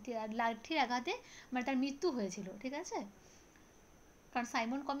 লাঠির আঘাতে মানে তার মৃত্যু হয়েছিল। ঠিক আছে, কারণ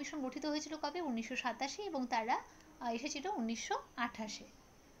সাইমন কমিশন গঠিত হয়েছিল কবে? 1987 এবং তারা এসেছিল 1928-এ।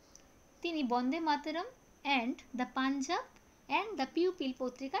 তিনি বন্দে মাতরম and the Punjab and the pupil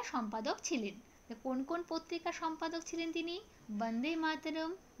পত্রিকার সম্পাদক ছিলেন। কোন কোন পত্রিকার সম্পাদক ছিলেন তিনি? বন্দে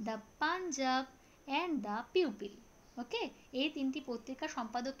মাতরম, the Punjab and the pupil. ওকে, এই তিনটি পত্রিকার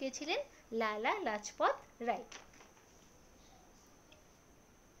সম্পাদক কে ছিলেন? Lala Lajpat Rai.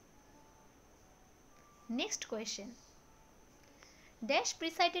 Next question, Dash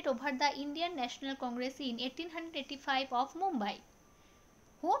presided over the Indian National Congress in 1885 of Mumbai.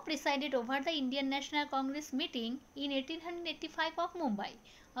 Who presided over the Indian National Congress meeting in 1885 of Mumbai?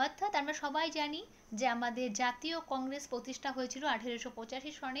 অর্থাৎ আমরা সবাই জানি যে আমাদের জাতীয় কংগ্রেস প্রতিষ্ঠা হয়েছিল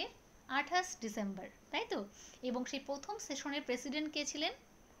 1885 সনের 28 ডিসেম্বর, তাই তো? এবং সেই প্রথম সেশনের প্রেসিডেন্ট কে ছিলেন?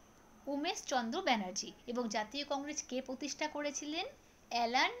 উমেশ চন্দ্র ব্যানার্জি। এবং জাতীয় কংগ্রেস কে প্রতিষ্ঠা করেছিলেন?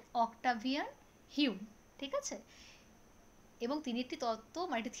 Alan Octavian Hume. ঠিক আছে, এবং তিনি একটি তত্ত্ব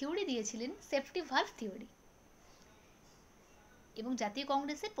মানে একটি থিওরি দিয়েছিলেন, সেফটি ভালভ থিওরি। এবং জাতীয়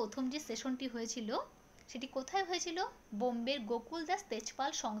কংগ্রেসের প্রথম যে সেশনটি হয়েছিল সেটি কোথায় হয়েছিল? বোম্বের গোকুল দাস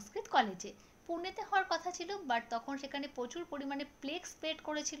তেজপাল সংস্কৃত কলেজে। পুনেতে হওয়ার কথা ছিল, বাট তখন সেখানে প্রচুর পরিমাণে প্লেগ স্প্রেড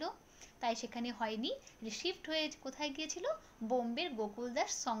করেছিল, তাই সেখানে হয়নি। শিফট হয়ে কোথায় গিয়েছিল? বোম্বের গোকুল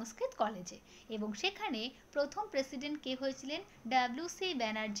দাস সংস্কৃত কলেজে। এবং সেখানে প্রথম প্রেসিডেন্ট কে হয়েছিলেন? WC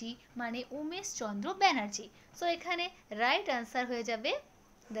ব্যানার্জি, মানে উমেশ চন্দ্র ব্যানার্জি। সো এখানে রাইট আনসার হয়ে যাবে,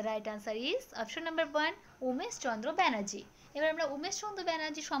 the right answer is option number 1, Umesh চন্দ্র ব্যানার্জি। এবার আমরা উমেশ চন্দ্র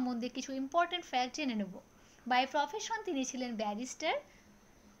ব্যানার্জি সম্বন্ধে কিছু ইম্পর্টেন্ট ফ্যাক্ট জেনে নেব। বাই প্রফেশন তিনি ছিলেন ব্যারিস্টার।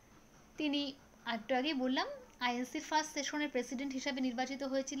 তিনি একটু আগেই বললাম আইএনসির ফার্স্ট সেশনের প্রেসিডেন্ট হিসাবে নির্বাচিত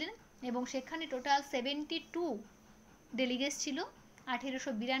হয়েছিলেন এবং সেখানে টোটাল 72 ডেলিগেটস ছিল।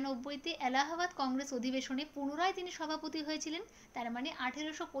 1892-তে এলাহাবাদ কংগ্রেস অধিবেশনে পুনরায় তিনি সভাপতি হয়েছিলেন। তার মানে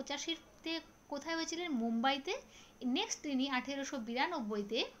 1885-তে কোথায় হয়েছিলেন? মুম্বাইতে। নেক্সট তিনি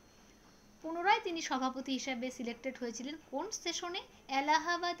 1892-তে পুনরায় তিনি সভাপতি হিসাবে সিলেক্টেড হয়েছিলেন। কোন সেশনে?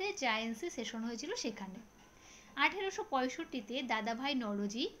 এলাহাবাদে যে আইএনসি সেশন হয়েছিল সেখানে। 1865-তে দাদাভাই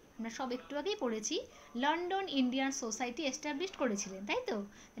নওরোজি, আমরা সব একটু আগেই পড়েছি, লন্ডন ইন্ডিয়ান সোসাইটি এস্টাবলিশ করেছিলেন, তাই তো?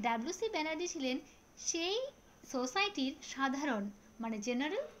 WC ব্যানার্জি ছিলেন সেই সোসাইটির সাধারণ মানে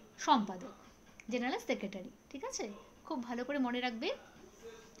জেনারেল সম্পাদক, জেনারেল সেক্রেটারি। ঠিক আছে, খুব ভালো করে মনে রাখবে।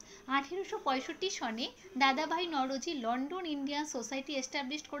 1865 সনে দাদাভাই Naoroji London Indian society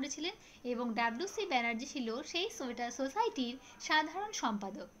establish করেছিলেন এবং WC ব্যানার্জি ছিল সেই সোসাইটির সাধারণ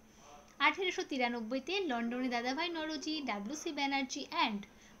সম্পাদক। 1893-তে লন্ডনে দাদাভাই নওরোজি, WC ব্যানার্জি অ্যান্ড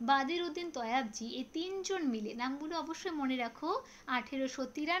বাদির উদ্দিন তয়াবজি এই তিনজন মিলে, নামগুলো অবশ্যই মনে রাখো,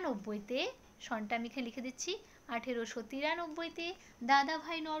 1893-তে, সনটা আমি এখানে লিখে দিচ্ছি, 1893-তে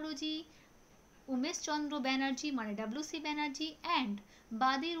দাদাভাই নওরোজি, উমেশ চন্দ্র ব্যানার্জি মানে WC Banerjee and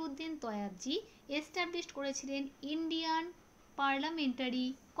বাদির Uddin তয়াবজি establish করেছিলেন ইন্ডিয়ান পার্লামেন্টারি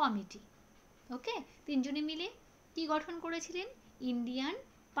কমিটি। ওকে, তিনজনে মিলে কি গঠন করেছিলেন? Indian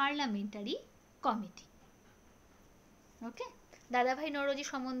parliamentary committee. ওকে, দাদাভাই নওরোজি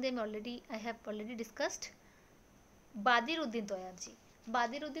সম্বন্ধে I have already discussed. বাদির Uddin তয়াবজি,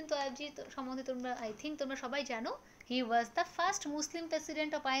 বাদির Uddin তয়াবজি সম্বন্ধে আই থিঙ্ক তোমরা সবাই জানো। He was the first Muslim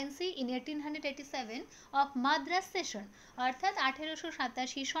president of INC in 1887 of Madras session, অর্থাৎ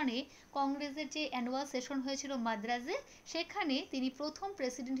 1887 সনে কংগ্রেসের যে অ্যানুয়াল সেশন হয়েছিল মাদ্রাজে, সেখানে তিনি প্রথম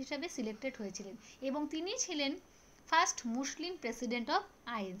প্রেসিডেন্ট হিসাবে সিলেক্টেড হয়েছিলেন এবং তিনি ছিলেন first Muslim president of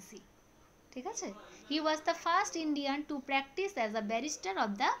INC। ঠিক আছে, হি was the first Indian to practice as a barrister of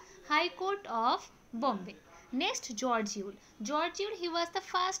the high court of Bombay. Next George Yule. George Yule, he was the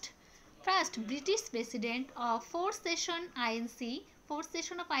first British president of fourth session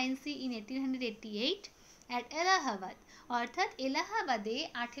of INC in 1888 at Allahabad, অর্থাৎ এলাহাবাদে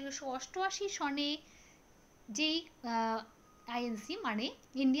 1888 সনে যেই INC মানে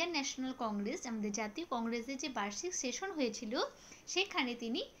Indian national Congress, আমাদের জাতীয় কংগ্রেসের যে বার্ষিক সেশন হয়েছিল সেখানে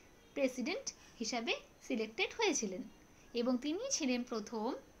তিনি প্রেসিডেন্ট হিসাবে সিলেক্টেড হয়েছিলেন এবং তিনি ছিলেন প্রথম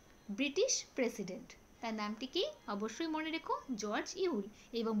ব্রিটিশ প্রেসিডেন্ট। তার নামটি কি অবশ্যই মনে রেখো, জর্জ ইউল।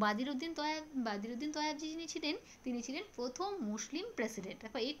 এবং বাদিরউদ্দিন তয়াবজি যিনি ছিলেন তিনি ছিলেন প্রথম মুসলিম প্রেসিডেন্ট।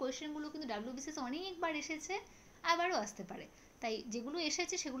 দেখো এই কোয়েশ্চেনগুলো কিন্তু WBCS অনেকবার এসেছে, আবারও আসতে পারে, তাই যেগুলো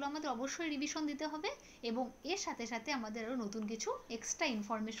এসেছে সেগুলো আমাদের অবশ্যই রিভিশন দিতে হবে এবং এর সাথে সাথে আমাদের আরও নতুন কিছু এক্সট্রা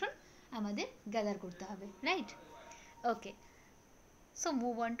ইনফরমেশন আমাদের গ্যাদার করতে হবে, right? Okay, so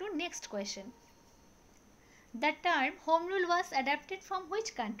move on two next question. The term home rule was adapted from which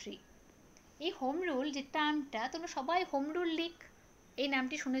country? এই হোম রুল যে টার্মটা, তোমরা সবাই হোম রুল লিগ এই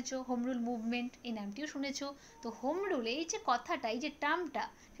নামটি শুনেছো, হোম রুল মুভমেন্ট এই নামটিও শুনেছো। তো হোম রুল এই যে কথাটা, এই যে টার্মটা,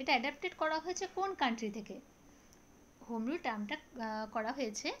 সেটা অ্যাডাপ্টেড করা হয়েছে কোন কান্ট্রি থেকে? হোম রুল টার্মটা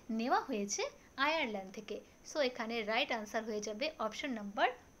নেওয়া হয়েছে আয়ারল্যান্ড থেকে। সো এখানে রাইট আনসার হয়ে যাবে অপশন নাম্বার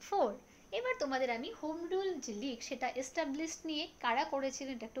 4। এবার তোমাদের আমি হোম রুল যে লিগ সেটা এস্টাবলিশ নিয়ে কারা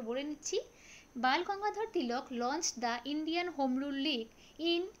করেছিলেন এটা একটু বলে নিচ্ছি। বাল গঙ্গাধর তিলক launch the Indian home rule league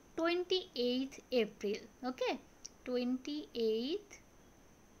in 28th April. Okay, 28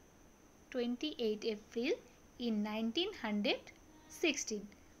 April in 1916.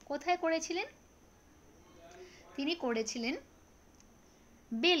 কোথায় করেছিলেন? তিনি করেছিলেন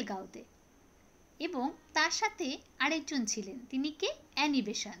বেলগাঁওতে এবং তার সাথে আরেকজন ছিলেন, তিনি কে? Annie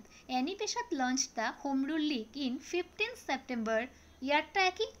Besant. Annie Besant launch the home rule league in 15 September. ইয়ারটা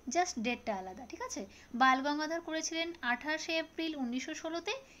একই, জাস্ট ডেটটা আলাদা, ঠিক আছে? বাল গঙ্গাধর করেছিলেন 28 এপ্রিল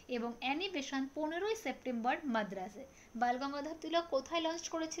 1916-তে এবং অ্যানি বেসান্ত 15 সেপ্টেম্বর মাদ্রাসে। বাল গঙ্গাধর তিলক কোথায় লঞ্চ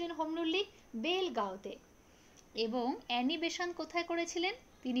করেছিলেন হোম রুল লিগ? বেলগাঁওতে। এবং অ্যানি বেসান্ত কোথায় করেছিলেন?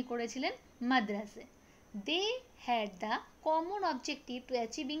 তিনি করেছিলেন মাদ্রাসে। They had the common objective two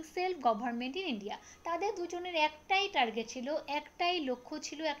achieving self government in India. তাদের দুজনের একটাই টার্গেট ছিল, একটাই লক্ষ্য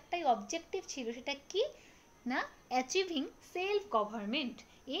ছিল, একটাই অবজেক্টিভ ছিল, সেটা কি না? Achieving self government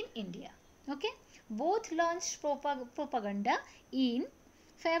in India. Okay, both launch propaganda in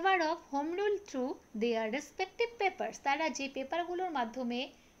favour of home rule through their respective papers. তারা যে পেপারগুলোর মাধ্যমে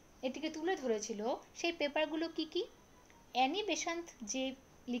এটিকে তুলে ধরেছিল সেই পেপারগুলো কি কি? অ্যানি বেসান্ত যে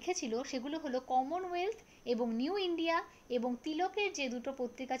লিখেছিল সেগুলো হলো কমনওয়েলথ এবং নিউ ইন্ডিয়া, এবং তিলকের যে দুটো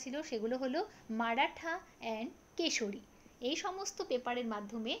পত্রিকা ছিল সেগুলো হলো মারাঠা অ্যান্ড কেশরী। এই সমস্ত পেপারের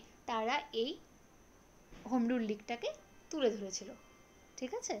মাধ্যমে তারা এই হোম রুল লিগটাকে তুলে ধরেছিল,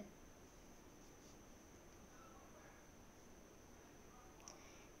 ঠিক আছে?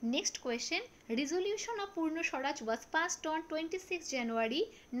 নেক্সট কোয়েশ্চেন, রেজলিউশন অফ পূর্ণ স্বরাজ was passed on 26 January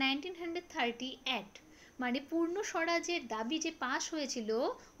 1930 act. মানে পূর্ণ স্বরাজের দাবি যে পাস হয়েছিল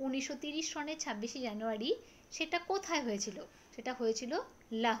 1930 সনের 26শে জানুয়ারি, সেটা কোথায় হয়েছিল? সেটা হয়েছিল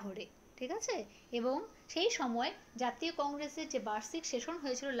লাহোরে, ঠিক আছে? এবং সেই সময় জাতীয় কংগ্রেসের যে বার্ষিক সেশন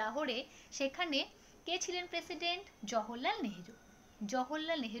হয়েছিল লাহোরে, সেখানে কে ছিলেন president? Jawaharlal Nehru.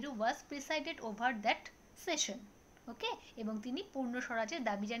 Jawaharlal Nehru was presided over that session. ওকে, এবং তিনি পূর্ণ স্বরাজের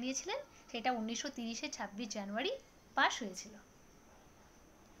দাবি জানিয়েছিলেন, সেটা 1930-এ 26 জানুয়ারি পাস হয়েছিল।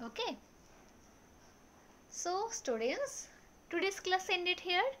 ওকে, so students, today's class ended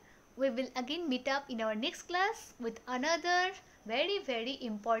here. We will again meet up in our next class with another very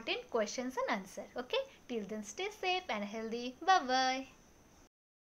important questions and answer. Okay, till then stay safe and healthy. Bye bye.